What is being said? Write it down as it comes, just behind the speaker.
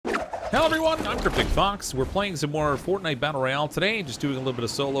Hello everyone, I'm CrypticFox. We're playing some more Fortnite Battle Royale today, just doing a little bit of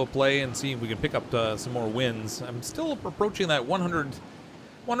solo play and seeing if we can pick up some more wins. I'm still approaching that 100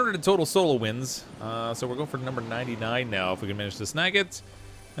 in total solo wins, so we're going for number 99 now if we can manage to snag it.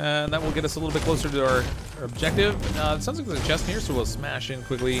 And that will get us a little bit closer to our objective. It sounds like there's a chest here, so we'll smash in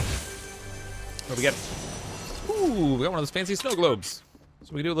quickly. What do we get? Ooh, we got one of those fancy snow globes.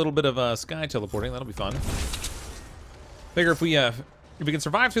 So we do a little bit of sky teleporting, that'll be fun. Figure if we can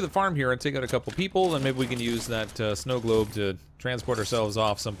survive through the farm here and take out a couple people, then maybe we can use that snow globe to transport ourselves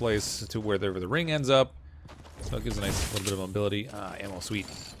off someplace to wherever the ring ends up. So it gives a nice little bit of mobility. Ammo, sweet.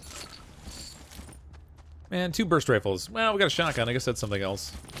 Man, 2 burst rifles. Well, we got a shotgun. I guess that's something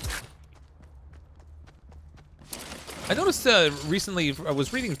else. I noticed recently, I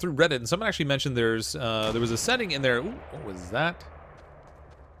was reading through Reddit, and someone actually mentioned there was a setting in there. Ooh, what was that?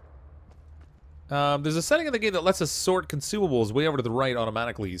 There's a setting in the game that lets us sort consumables way over to the right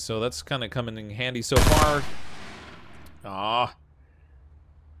automatically, so that's kind of coming in handy so far. Ah,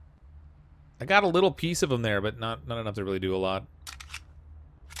 I got a little piece of them there, but not enough to really do a lot.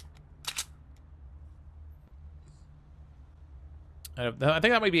 I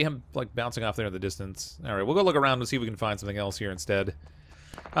think that might be him like bouncing off there in the distance. All right, we'll go look around and see if we can find something else here instead.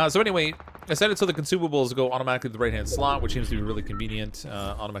 So anyway, I set it so the consumables go automatically to the right-hand slot, which seems to be really convenient.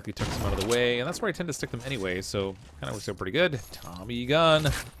 Automatically tucks them out of the way, and that's where I tend to stick them anyway, so kind of works out pretty good. Tommy gun.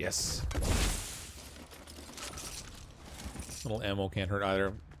 Yes. Little ammo can't hurt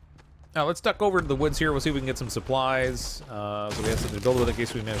either. Now, let's duck over to the woods here. We'll see if we can get some supplies. So we have something to build with in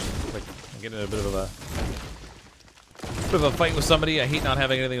case we manage to like, get in a bit of a fight with somebody. I hate not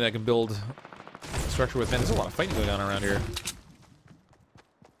having anything that I can build structure with. Man, there's a lot of fighting going on around here.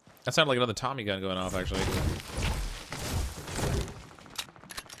 That sounded like another Tommy gun going off, actually.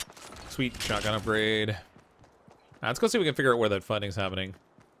 Sweet shotgun upgrade. Right, let's go see if we can figure out where that fighting's happening.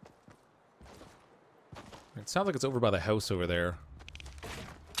 It sounds like it's over by the house over there.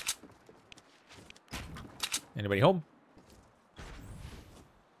 Anybody home?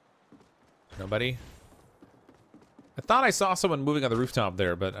 Nobody? I thought I saw someone moving on the rooftop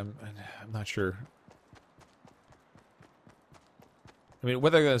there, but I'm not sure. I mean,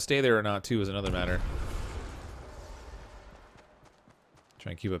 whether they're going to stay there or not, too, is another matter.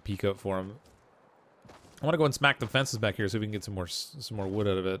 Try and keep a peek out for them. I want to go and smack the fences back here so we can get some more wood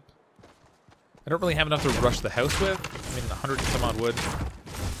out of it. I don't really have enough to rush the house with. I mean, 100 and some odd wood.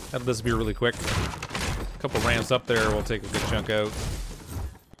 That'll disappear really quick. A couple ramps up there will take a good chunk out.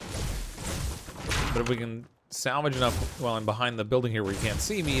 But if we can salvage enough while I'm behind the building here where you can't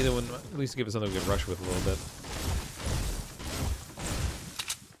see me, then at least give us something we can rush with a little bit.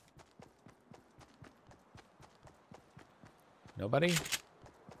 Nobody?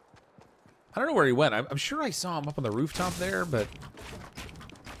 I don't know where he went. I'm sure I saw him up on the rooftop there, but...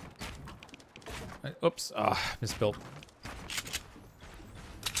 Oops. Misbuilt.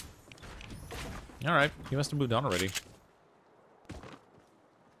 Alright, he must have moved on already.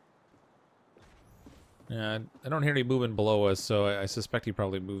 Yeah, I don't hear any movement below us, so I suspect he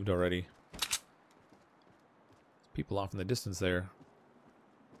probably moved already. People off in the distance there.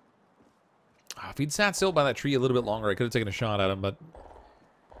 If he'd sat still by that tree a little bit longer, I could have taken a shot at him, but...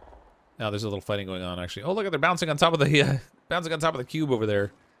 Now there's a little fighting going on, actually. Oh, look, they're bouncing on top of the cube over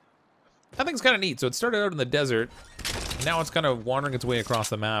there. That thing's kind of neat. So it started out in the desert. Now it's kind of wandering its way across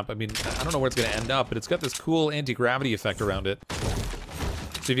the map. I mean, I don't know where it's going to end up, but it's got this cool anti-gravity effect around it.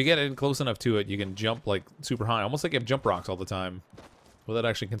 So if you get in close enough to it, you can jump, like, super high. Almost like you have jump rocks all the time. Without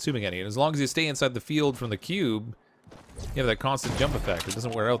actually consuming any. And as long as you stay inside the field from the cube... You have that constant jump effect. It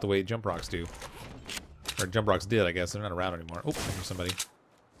doesn't wear out the way jump rocks do. Or jump rocks did, I guess. They're not around anymore. Oh, there's somebody.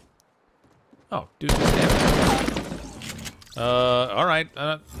 Oh, dude, just dead. Alright.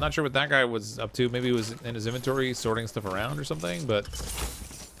 I'm not sure what that guy was up to. Maybe he was in his inventory sorting stuff around or something, but...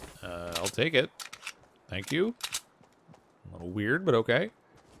 I'll take it. Thank you. A little weird, but okay.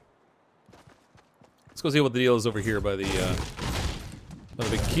 Let's go see what the deal is over here by the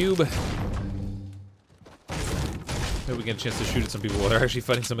big cube. Maybe we get a chance to shoot at some people while they're actually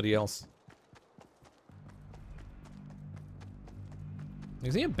fighting somebody else.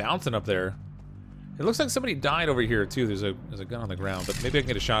 You see him bouncing up there. It looks like somebody died over here too. There's a gun on the ground, but maybe I can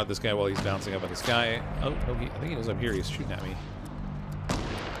get a shot at this guy while he's bouncing up at this guy. Oh no, I think he was up here. He's shooting at me.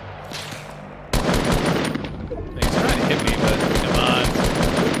 He's trying to hit me, but come on.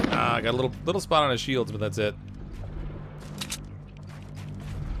 I got a little spot on his shields, but that's it.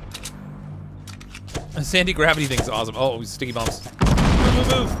 This anti-gravity thing's awesome. Oh, sticky bombs. Move, move,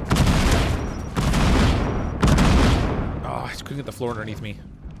 move. Oh, I just couldn't get the floor underneath me.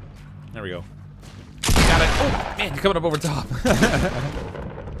 There we go. Got it. Oh, man, you're coming up over top.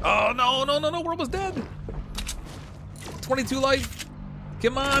 Oh, no, no, no, no. We're almost dead. 22 life.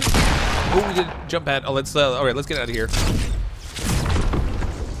 Come on. Oh, we did jump pad. Oh, let's, all right, let's get out of here.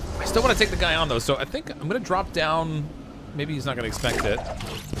 I still want to take the guy on, though, so I think I'm going to drop down. Maybe he's not going to expect it.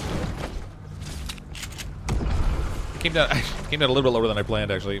 Came down a little bit lower than I planned,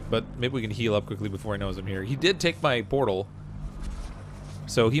 actually, but maybe we can heal up quickly before he knows I'm here. He did take my portal,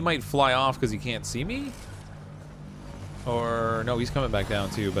 so he might fly off because he can't see me. Or, no, he's coming back down,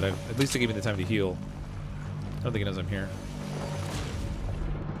 too, but at least to give me the time to heal. I don't think he knows I'm here.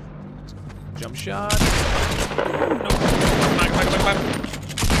 Jump shot. Nope. Come on.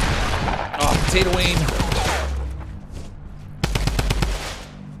 Oh, potato aim.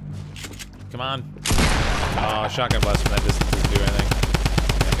 Come on. Oh, shotgun blast from that distance doesn't do anything.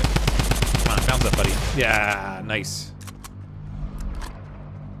 Come on, bounce up, buddy. Yeah, nice.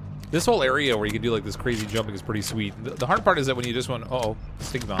 This whole area where you can do like this crazy jumping is pretty sweet. The hard part is that when you just want,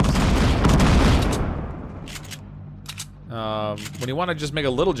 stick bounce. When you want to just make a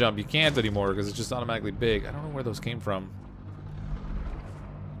little jump, you can't anymore because it's just automatically big. I don't know where those came from.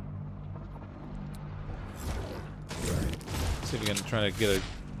 See if we can try to get a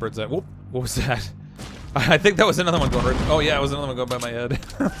bird's eye. Whoop! What was that? I think that was another one going right. Oh yeah, it was another one going by my head.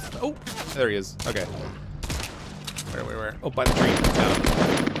 Oh, there he is. Okay. Where? Oh, by the tree. Got him.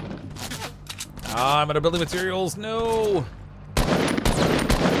 Ah, I'm out of building materials. No.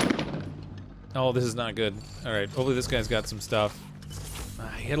 Oh, this is not good. All right. Hopefully this guy's got some stuff.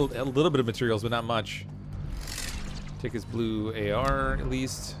 He had a little bit of materials, but not much. Take his blue AR at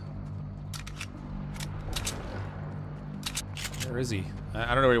least. Where is he?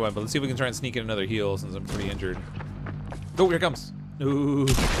 I don't know where he went, but let's see if we can try and sneak in another heal since I'm pretty injured. Oh, here it comes. Ooh.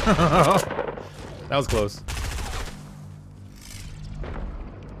 That was close.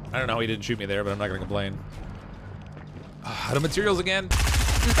 I don't know how he didn't shoot me there, but I'm not going to complain. Out of materials again.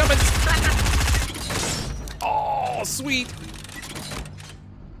 He's coming. Oh, sweet.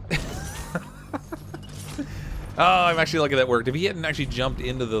 Oh, I'm actually lucky that worked. If he hadn't actually jumped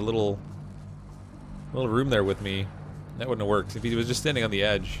into the little room there with me, that wouldn't have worked. If he was just standing on the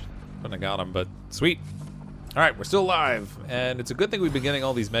edge, I wouldn't have got him, but sweet. All right, we're still alive, and it's a good thing we've been getting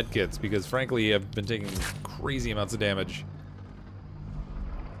all these med kits because, frankly, I've been taking crazy amounts of damage.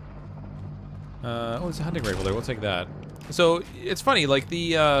 Oh, there's a hunting rifle there. We'll take that. So, it's funny, like,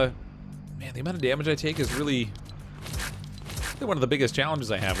 man, the amount of damage I take is really one of the biggest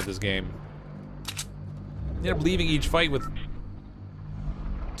challenges I have with this game. You end up leaving each fight with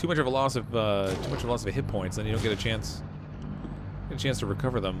too much of a loss of hit points, then you don't get a chance to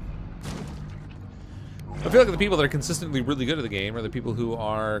recover them. I feel like the people that are consistently really good at the game are the people who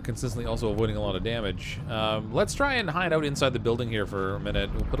are consistently also avoiding a lot of damage. Let's try and hide out inside the building here for a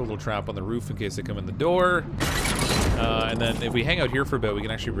minute. We'll put a little trap on the roof in case they come in the door. And then if we hang out here for a bit, we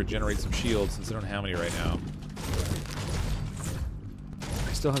can actually regenerate some shields since I don't have any right now.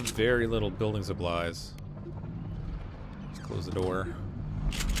 I still have very little building supplies. Let's close the door.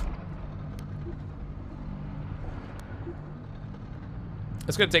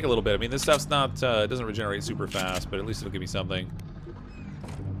 It's gonna take a little bit. I mean, this stuff's not, it doesn't regenerate super fast, but at least it'll give me something.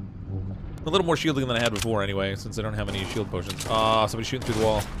 A little more shielding than I had before anyway, since I don't have any shield potions. Ah, somebody's shooting through the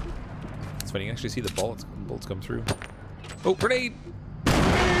wall. It's funny, you can actually see the bullets come through. Oh, grenade!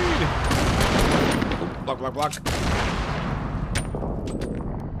 Oh, block, block, block.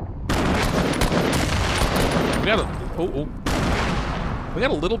 We got we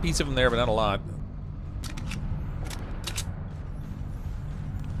got a little piece of him there, but not a lot.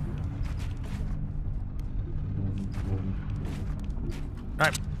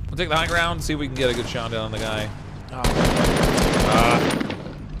 Alright, we'll take the high ground, see if we can get a good shot down on the guy. I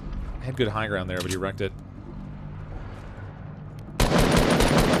had good high ground there, but he wrecked it.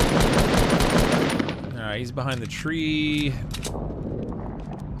 Alright, he's behind the tree.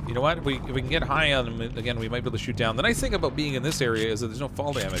 You know what? If we can get high on him again, we might be able to shoot down. The nice thing about being in this area is that there's no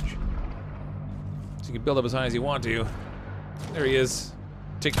fall damage. So you can build up as high as you want to. There he is.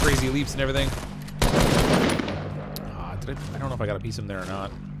 Take crazy leaps and everything. I don't know if I got a piece of him there or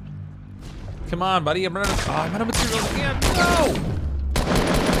not. Come on, buddy. I'm out of materials again. No!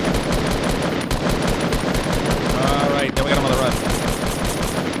 Alright, now we got him on the run.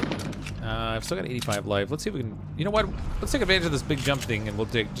 I've still got 85 life. Let's see if we can... You know what? Let's take advantage of this big jump thing, and we'll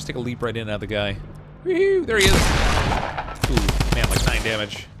just take a leap right in at the guy. Woohoo! There he is. Ooh, man, like 9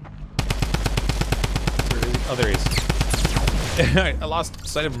 damage. Oh, there he is. I lost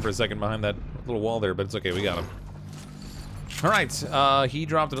sight of him for a second behind that little wall there, but it's okay. We got him. Alright, he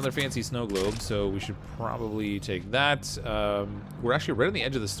dropped another fancy snow globe, so we should probably take that. We're actually right on the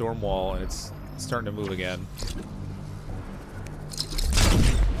edge of the storm wall, and it's starting to move again.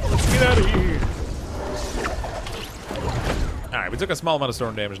 Alright, we took a small amount of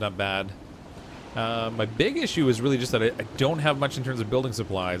storm damage, not bad. My big issue is really just that I don't have much in terms of building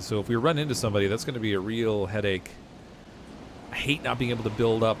supplies, so if we run into somebody, that's going to be a real headache. I hate not being able to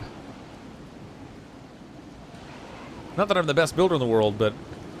build up. Not that I'm the best builder in the world, but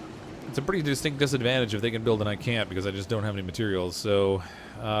it's a pretty distinct disadvantage if they can build and I can't, because I just don't have any materials. So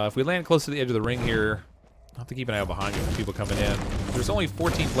if we land close to the edge of the ring here, I'll have to keep an eye out behind me for people coming in. There's only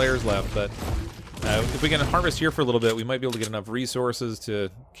 14 players left, but if we can harvest here for a little bit, we might be able to get enough resources to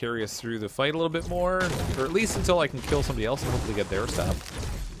carry us through the fight a little bit more, or at least until I can kill somebody else and hopefully get their stuff.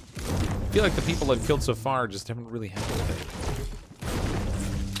 I feel like the people I've killed so far just haven't really handled it.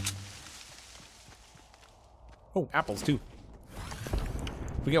 Oh, apples too.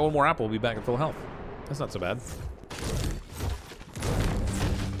 If we get one more apple, we'll be back at full health. That's not so bad.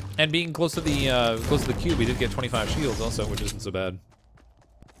 And being close to the cube, we did get 25 shields also, which isn't so bad.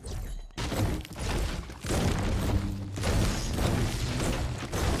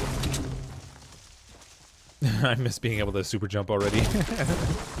 I miss being able to super jump already.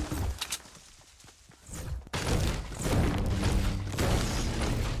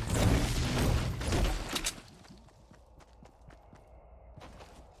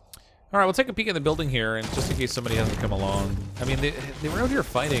 All right, we'll take a peek at the building here, and just in case somebody hasn't come along. I mean, they were out here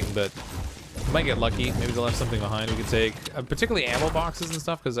fighting, but we might get lucky. Maybe they'll have something behind we can take. Particularly ammo boxes and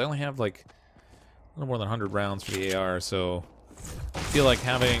stuff, because I only have like a little more than 100 rounds for the AR, so I feel like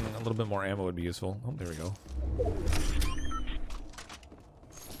having a little bit more ammo would be useful. Oh, there we go.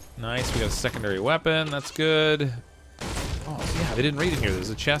 Nice, we got a secondary weapon. That's good. Oh yeah, they didn't raid in here. There's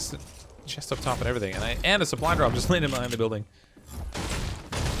a chest up top and everything, and a supply drop just landed behind the building.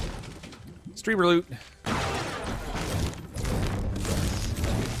 Streamer loot.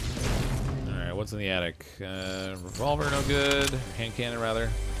 Alright, what's in the attic? Revolver, no good. Hand cannon,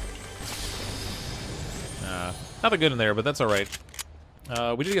 rather. Nothing good in there, but that's alright.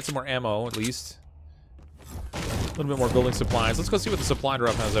 We did get some more ammo, at least. A little bit more building supplies. Let's go see what the supply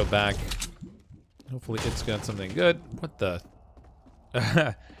drop has out back. Hopefully it's got something good. What the?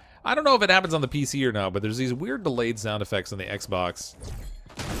 I don't know if it happens on the PC or not, but there's these weird delayed sound effects on the Xbox.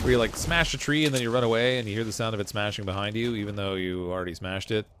 Where you like smash a tree and then you run away and you hear the sound of it smashing behind you, even though you already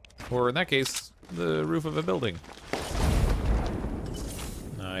smashed it. Or in that case, the roof of a building.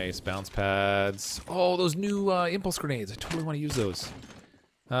 Nice, bounce pads. Oh, those new impulse grenades. I totally want to use those.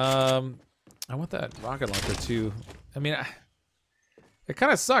 I want that rocket launcher too. I mean, it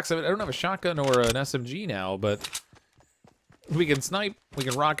kind of sucks. I mean, I don't have a shotgun or an SMG now, but we can snipe, we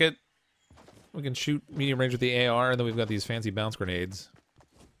can rocket, we can shoot medium range with the AR, and then we've got these fancy bounce grenades.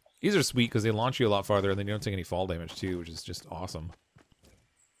 These are sweet because they launch you a lot farther and then you don't take any fall damage too, which is just awesome.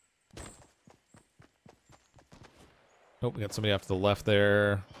 Oh, we got somebody off to the left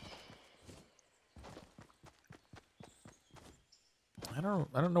there. I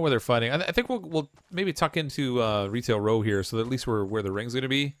don't know where they're fighting. I think we'll maybe tuck into retail row here so that at least we're where the ring's gonna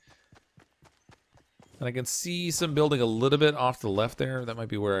be. And I can see some building a little bit off to the left there. That might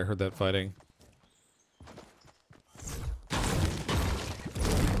be where I heard that fighting.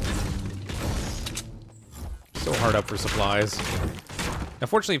 So hard up for supplies. Now,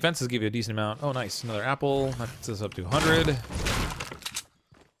 fortunately, fences give you a decent amount. Oh, nice. Another apple. That puts us up to 100.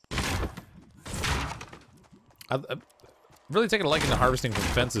 I've really taken a liking to harvesting from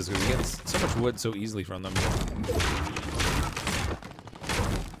fences because you get so much wood so easily from them.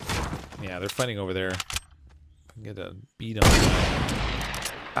 Yeah, they're fighting over there. Get a beat on the guy.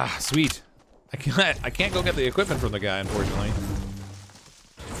 Ah, sweet. I can't go get the equipment from the guy, unfortunately.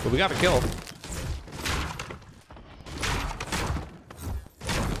 But we got a kill.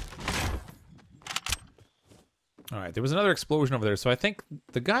 All right, there was another explosion over there, so I think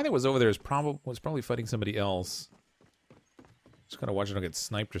the guy that was over there was probably fighting somebody else. Just gotta watch it not get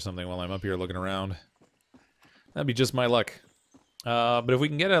sniped or something while I'm up here looking around. That'd be just my luck. But if we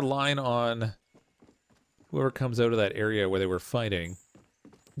can get a line on whoever comes out of that area where they were fighting,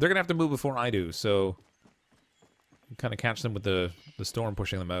 they're gonna have to move before I do, so kind of catch them with the storm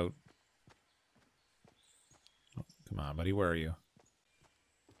pushing them out. Oh, come on, buddy, where are you?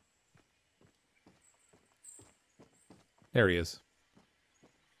 There he is.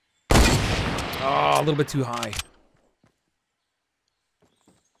 Oh, a little bit too high.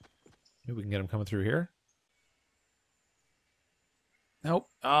 Maybe we can get him coming through here. Nope.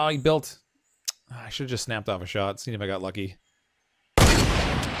 Oh, he built. I should have just snapped off a shot, seen if I got lucky.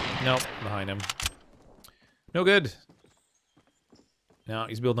 Nope, behind him. No good. No,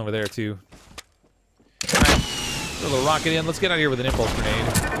 he's building over there too. Alright, throw a little rocket in. Let's get out of here with an impulse grenade.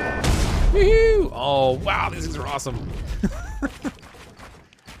 Woohoo! Oh, wow, these things are awesome.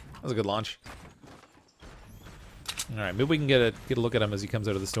 That was a good launch. All right, maybe we can get a look at him as he comes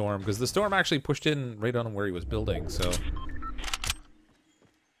out of the storm, because the storm actually pushed in right on where he was building. So,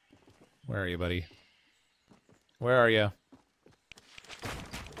 where are you, buddy? Where are you?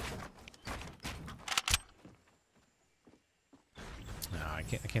 No, I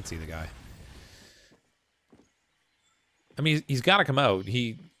can't see the guy. I mean, he's got to come out.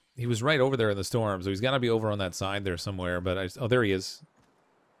 He was right over there in the storm, so he's got to be over on that side there somewhere. But oh, there he is.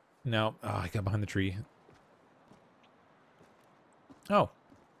 No, I got behind the tree. Oh,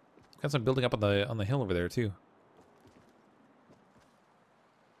 got some building up on the hill over there too.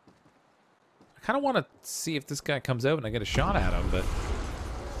 I kind of want to see if this guy comes out and I get a shot at him, but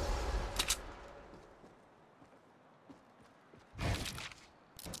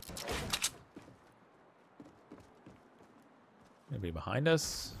maybe behind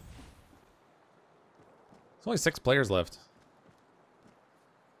us. There's only 6 players left.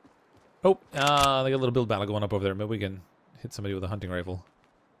 Oh, they got a little build battle going up over there. Maybe we can hit somebody with a hunting rifle.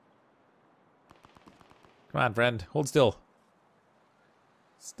 Come on, friend. Hold still.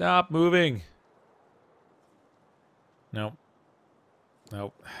 Stop moving. Nope.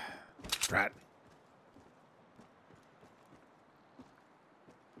 Nope. Strat.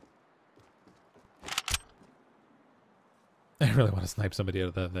 I really want to snipe somebody out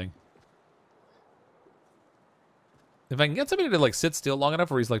of that thing. If I can get somebody to like sit still long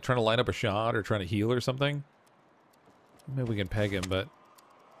enough where he's like trying to line up a shot or trying to heal or something, maybe we can peg him, but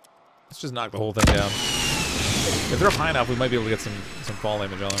let's just knock the whole thing down. If they're up high enough, we might be able to get some fall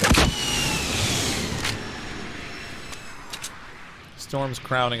damage on them. Storm's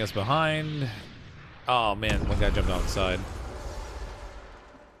crowding us behind. Oh man, one guy jumped off the side.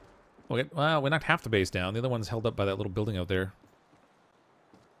 Okay, well, we knocked half the base down. The other one's held up by that little building out there.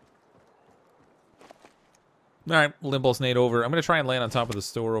 Alright, Limbo Snade over. I'm going to try and land on top of the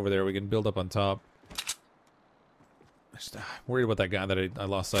store over there. We can build up on top. I'm just worried about that guy that I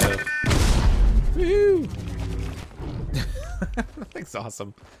lost sight of. Woohoo! That's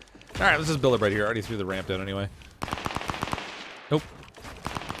awesome. Alright, let's just build it right here. I already threw the ramp down anyway. Nope.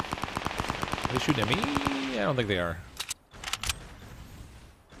 Are they shooting at me? I don't think they are.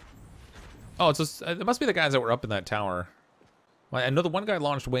 Oh, it's just, it must be the guys that were up in that tower. Well, I know the one guy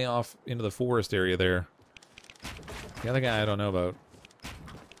launched way off into the forest area there. The other guy I don't know about.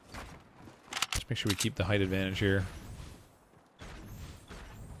 Just make sure we keep the height advantage here.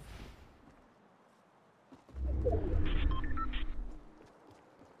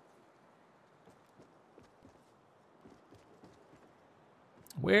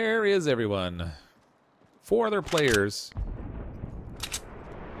 Where is everyone? 4 other players.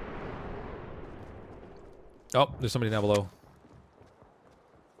 Oh, there's somebody down below.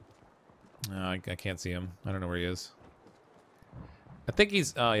 I can't see him. I don't know where he is. I think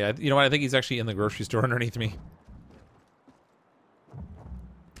he's... yeah, you know what? I think he's actually in the grocery store underneath me.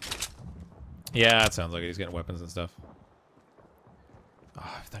 Yeah, it sounds like it. He's getting weapons and stuff.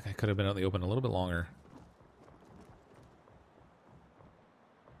 Oh, if that guy could have been out in the open a little bit longer.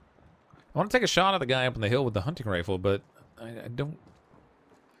 I want to take a shot at the guy up on the hill with the hunting rifle, but I don't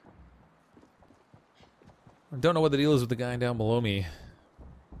know what the deal is with the guy down below me.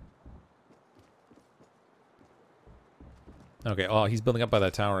 Okay, oh, he's building up by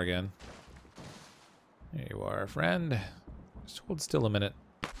that tower again. There you are, friend. Just hold still a minute.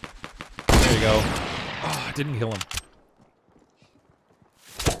 There you go. Oh, I didn't kill him.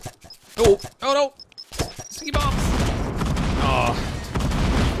 Oh, oh no! Sticky bombs! Oh,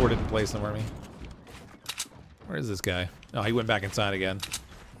 Ford didn't place them for me. Where is this guy? Oh, he went back inside again.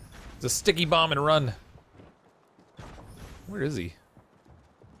 It's a sticky bomb and run. Where is he?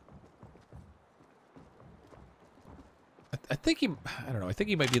 I think he... I don't know. I think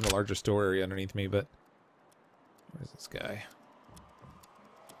he might be in the larger store area underneath me, but... Where's this guy?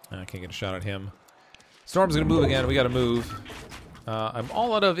 I can't get a shot at him. Storm's gonna move again. We gotta move. I'm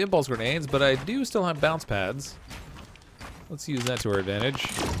all out of impulse grenades, but I do still have bounce pads. Let's use that to our advantage.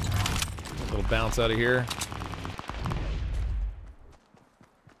 A little bounce out of here.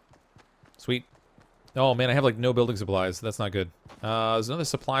 Sweet. Oh man, I have like no building supplies. That's not good. There's another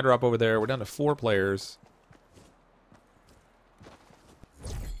supply drop over there. We're down to 4 players.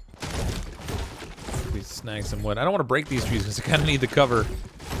 We snag some wood. I don't want to break these trees because I kind of need the cover.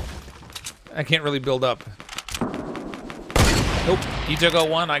 I can't really build up. Nope. He took out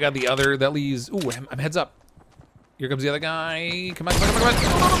one. I got the other. That leaves... Ooh, I'm heads up. Here comes the other guy. Come on, come on, come on,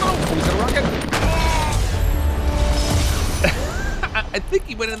 come on. No, no, no, no. Oh, he's got a rocket. I think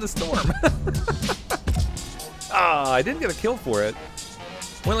he went in the storm. Ah, I didn't get a kill for it.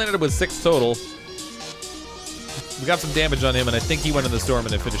 We landed up with 6 total. We got some damage on him, and I think he went in the storm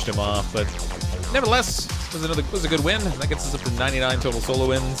and it finished him off. But nevertheless, it was a good win. That gets us up to 99 total solo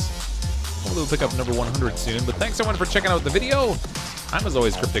wins. Hopefully we'll pick up number 100 soon. But thanks everyone for checking out the video. I'm as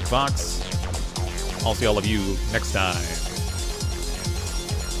always CrypticFox. I'll see all of you next time.